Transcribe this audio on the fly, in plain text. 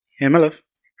Hey, my love.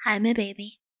 Hi, my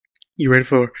baby. You ready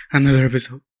for another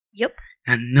episode? Yep.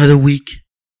 Another week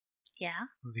Yeah.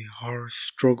 of the hard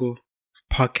struggle of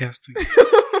podcasting.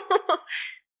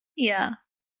 Yeah.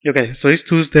 Okay, so it's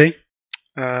Tuesday.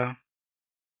 Good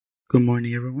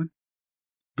morning, everyone.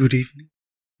 Good evening.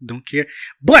 Don't care.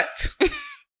 But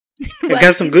I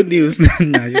got some good news. No,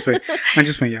 I'm just playing.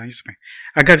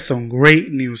 I got some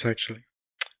great news actually.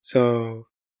 So,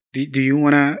 do you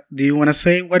wanna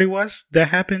say what it was that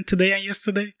happened today and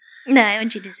yesterday? No, I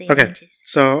want you to say. Okay.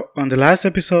 So on the last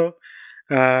episode,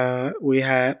 we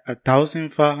had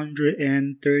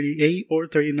 1,538 or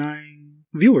 39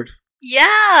 viewers.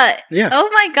 Yeah. Yeah. Oh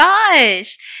my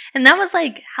gosh. And that was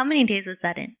like, how many days was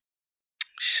that in?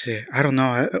 Shit, I don't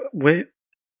know. Well,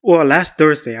 last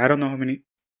Thursday. I don't know how many.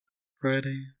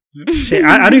 Friday. Shit,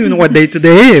 I don't even know what day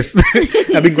today is.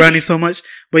 I've been grinding so much.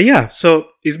 But yeah, so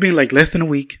it's been like less than a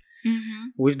week. Mm-hmm.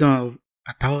 We've done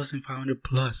 1,500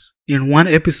 plus in one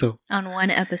episode. On one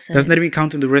episode. That's not even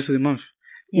counting the rest of the month.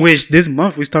 Yeah. Which this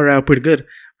month we started out pretty good.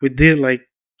 We did like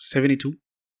 72.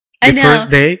 I know. First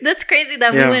day. That's crazy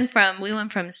that Yeah. we went from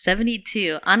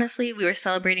 72. Honestly, we were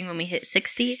celebrating when we hit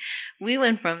 60. We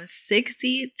went from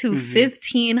 60 to Mhm.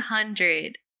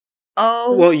 1,500.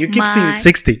 Oh, Well, you keep seeing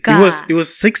 60. God. It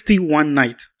was 60 one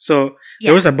night. So Yeah.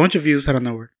 there was a bunch of views out of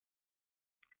nowhere.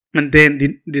 And then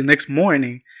the next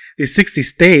morning, the 60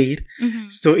 stayed. Mm-hmm.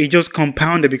 So it just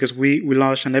compounded because we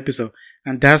launched an episode.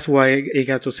 And that's why it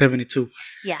got to 72.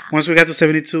 Yeah. Once we got to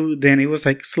 72, then it was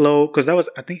like slow. Because that was,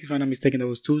 I think if I'm not mistaken, that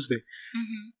was Tuesday.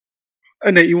 Mm-hmm.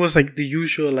 And then it was like the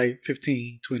usual like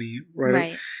 15, 20,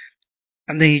 right?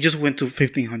 And then it just went to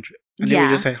 1,500. And then Yeah.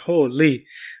 we just like, holy.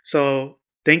 So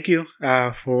thank you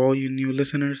for all you new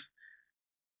listeners.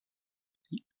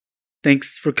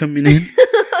 Thanks for coming in.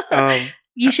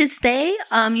 You should stay.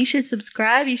 You should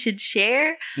subscribe. You should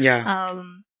share. Yeah.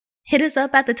 Hit us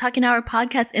up at the Talking Hour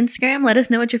Podcast Instagram. Let us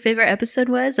know what your favorite episode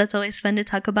was. That's always fun to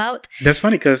talk about. That's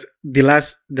funny because the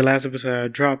last episode I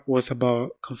dropped was about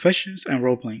confessions and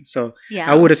role playing. So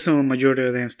Yeah. I would assume majority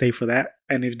of them stay for that.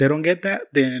 And if they don't get that,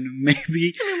 then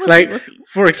maybe I mean, we'll like see. We'll see.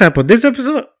 for example, this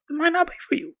episode might not be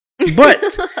for you. But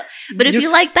But if just-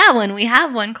 you like that one, we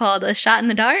have one called A Shot in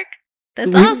the Dark. That's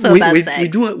we- also we, about we, sex.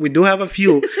 we do have a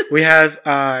few. We have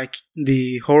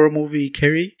the horror movie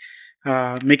Carrie.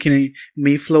 Making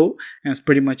me float and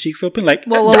spreading my cheeks open. Like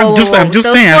Whoa, I'm just Don't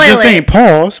spoil saying it.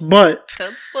 pause, but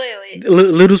Don't spoil it.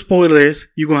 little spoilers.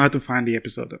 You're gonna have to find the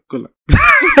episode though. Good luck.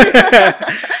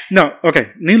 No,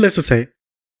 okay. Needless to say,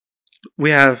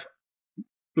 we have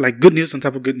like good news on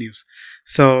top of good news.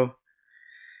 So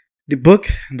the book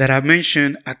that I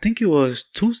mentioned, I think it was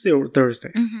Tuesday or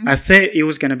Thursday. Mhm. I said it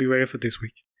was gonna be ready for this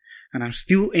week, and I'm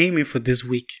still aiming for this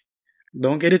week.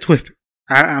 Don't get it twisted.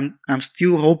 I'm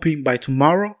still hoping by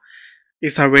tomorrow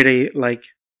it's already like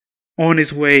on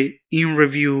its way in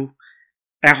review,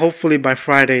 and hopefully by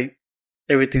Friday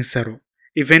everything's settled.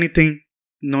 If anything,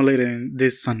 no later than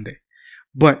this Sunday.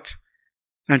 But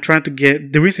I'm trying to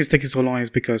get the reason it's taking so long is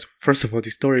because first of all the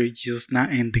story is just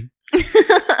not ending.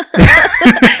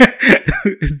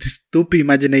 The stupid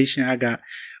imagination I got,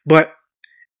 but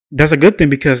that's a good thing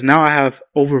because now I have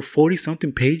over 40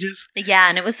 something pages. Yeah,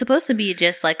 and it was supposed to be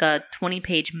just like a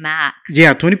 20-page max.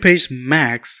 Yeah, 20-page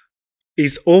max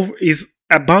is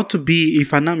about to be,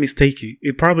 if I'm not mistaken.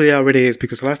 It probably already is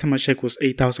because last time I checked was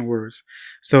 8,000 words.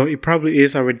 So it probably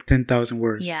is already 10,000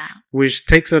 words. Yeah. Which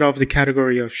takes it off the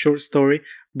category of short story,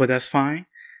 but that's fine.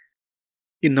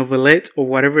 In novelette or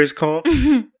whatever it's called,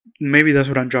 maybe that's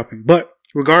what I'm dropping. But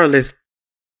regardless,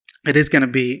 it is going to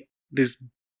be this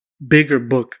bigger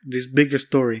book, this bigger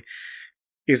story.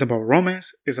 It's about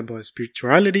romance, it's about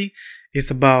spirituality,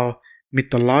 it's about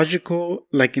mythological,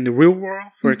 like in the real world.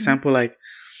 For Mhm. example, like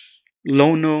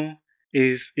Lono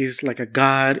is like a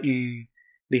god in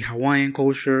the Hawaiian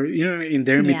culture, in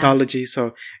their Yeah. mythology.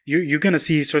 So you're gonna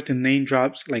see certain name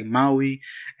drops like Maui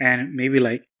and maybe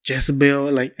like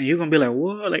Jezebel, like, and you're gonna be like,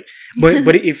 whoa, like,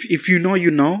 but if you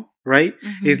know, right?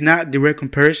 Mhm. It's not direct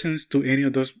comparisons to any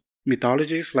of those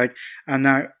mythologies. Like I'm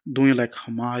not doing like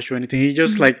homage or anything. It's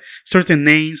just Mhm. like certain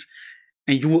names,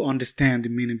 and you will understand the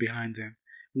meaning behind them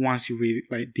once you read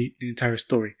like the entire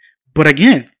story. But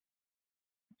again,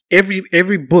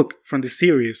 every book from the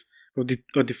series of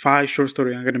the 5 short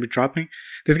stories I'm gonna be dropping,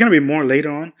 there's gonna be more later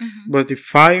on. Mhm. But the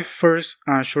 5 first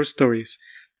short stories,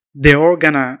 they're all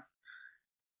gonna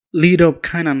lead up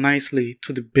kind of nicely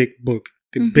to the big book.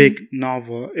 The Mhm. big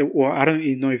novel. Well, I don't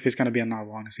even know if it's gonna be a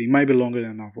novel. Honestly, it might be longer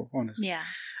than a novel. Honestly, Yeah.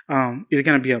 It's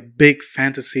gonna be a big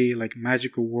fantasy, like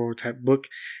magical world type book.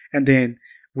 And then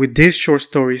with these short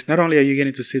stories, not only are you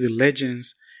getting to see the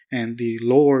legends and the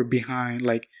lore behind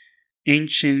like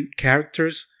ancient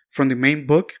characters from the main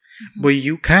book, but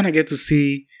you kind of get to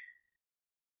see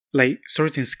like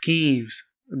certain schemes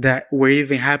that were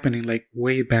even happening like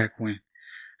way back when.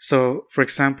 So, for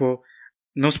example,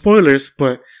 no spoilers,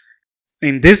 but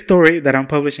in this story that I'm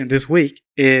publishing this week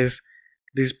is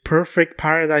this perfect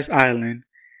paradise island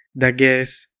that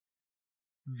gets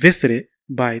visited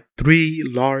by three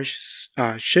large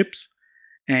ships,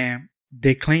 and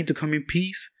they claim to come in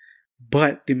peace,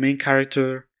 but the main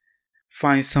character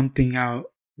finds something out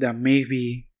that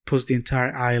maybe puts the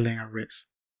entire island at risk.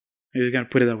 I'm just gonna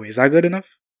put it that way. Is that good enough?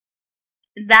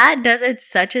 That does it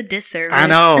such a disservice. I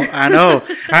know.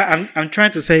 I'm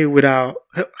trying to say without.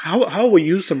 How would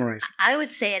you summarize? I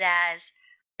would say it as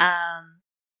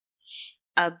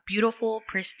a beautiful,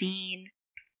 pristine,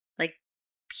 like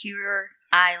pure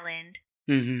island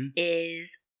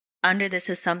is under this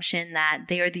assumption that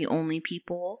they are the only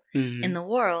people in the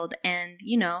world, and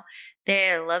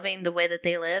they're loving the way that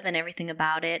they live and everything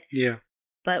about it. Yeah.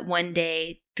 But one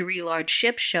day, three large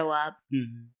ships show up,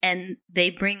 and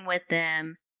they bring with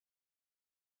them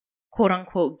 "quote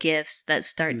unquote" gifts that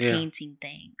start tainting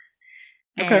things.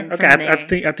 Okay. I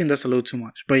think that's a little too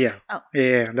much, but yeah,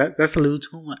 that's a little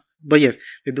too much. But yes,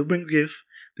 they do bring gifts.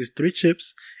 There's three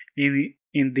ships. In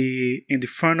the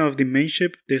front of the main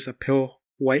ship, there's a pale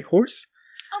white horse.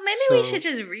 Oh, maybe we should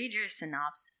just read your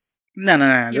synopsis. No.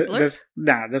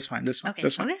 That's fine. Okay.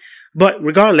 That's fine. But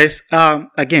regardless,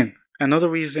 again, another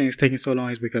reason it's taking so long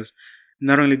is because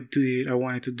not only did I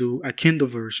wanted to do a Kindle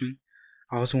version,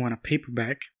 I also want a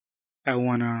paperback. I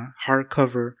want a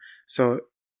hardcover. So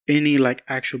any like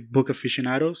actual book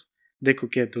aficionados, they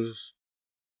could get those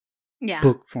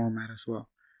book format as well.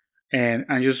 And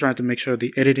I'm just trying to make sure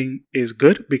the editing is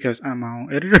good because I'm my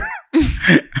own editor.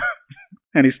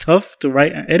 And it's tough to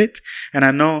write and edit. And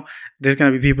I know there's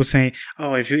going to be people saying,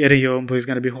 oh, if you edit your own book, it's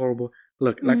going to be horrible.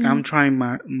 Look, like I'm trying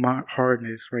my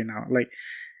hardness right now. Like,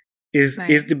 is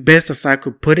the best as I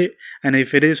could put it. And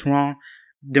if it is wrong,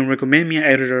 then recommend me an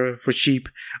editor for cheap.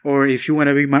 Or if you want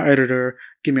to be my editor,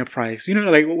 give me a price.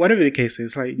 Like whatever the case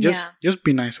is. Like, just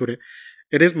be nice with it.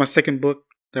 It is my second book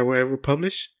that will ever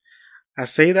publish. I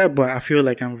say that, but I feel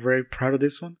like I'm very proud of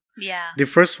this one. Yeah. The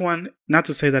first one, not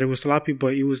to say that it was sloppy,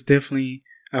 but it was definitely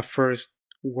a first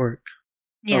work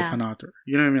of an author.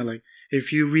 You know what I mean? Like,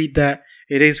 if you read that,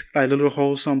 it is a little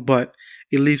wholesome, but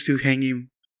it leaves you hanging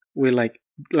with like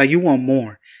you want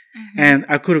more. And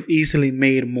I could have easily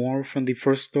made more from the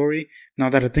first story. Now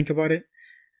that I think about it,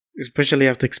 especially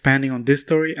after expanding on this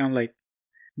story, I'm like,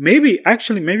 maybe I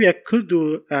could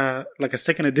do like a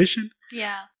second edition.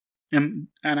 Yeah. And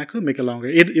I could make it longer.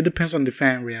 It depends on the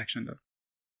fan reaction, though.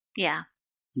 Yeah.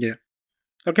 Yeah.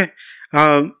 Okay.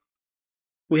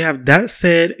 We have that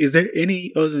said. Is there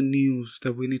any other news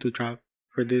that we need to drop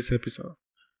for this episode?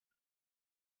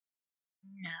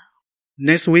 No.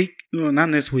 Next week? No, not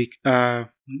next week.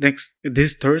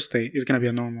 This Thursday is gonna be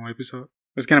a normal episode.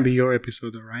 It's gonna be your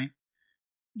episode, though, right?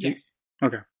 Yes.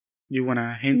 Okay. You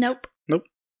wanna hint? Nope.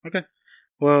 Okay.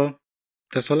 Well,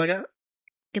 that's all I got.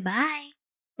 Goodbye.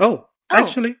 Oh,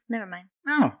 actually, never mind.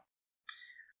 No.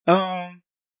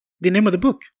 The name of the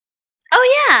book.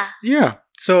 Oh yeah. Yeah.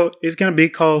 So it's gonna be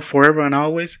called Forever and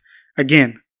Always.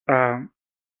 Again,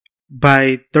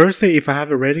 by Thursday, if I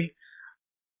have it ready,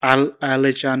 I'll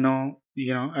let y'all know.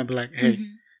 I'll be like, hey,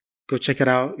 go check it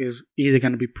out. It's either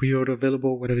gonna be pre-order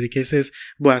available, whatever the case is.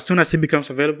 But as soon as it becomes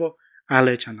available, I'll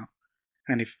let y'all know.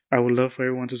 And if I would love for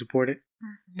everyone to support it.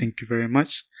 Thank you very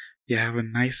much. You have a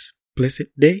nice,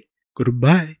 blessed day.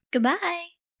 Goodbye. Goodbye.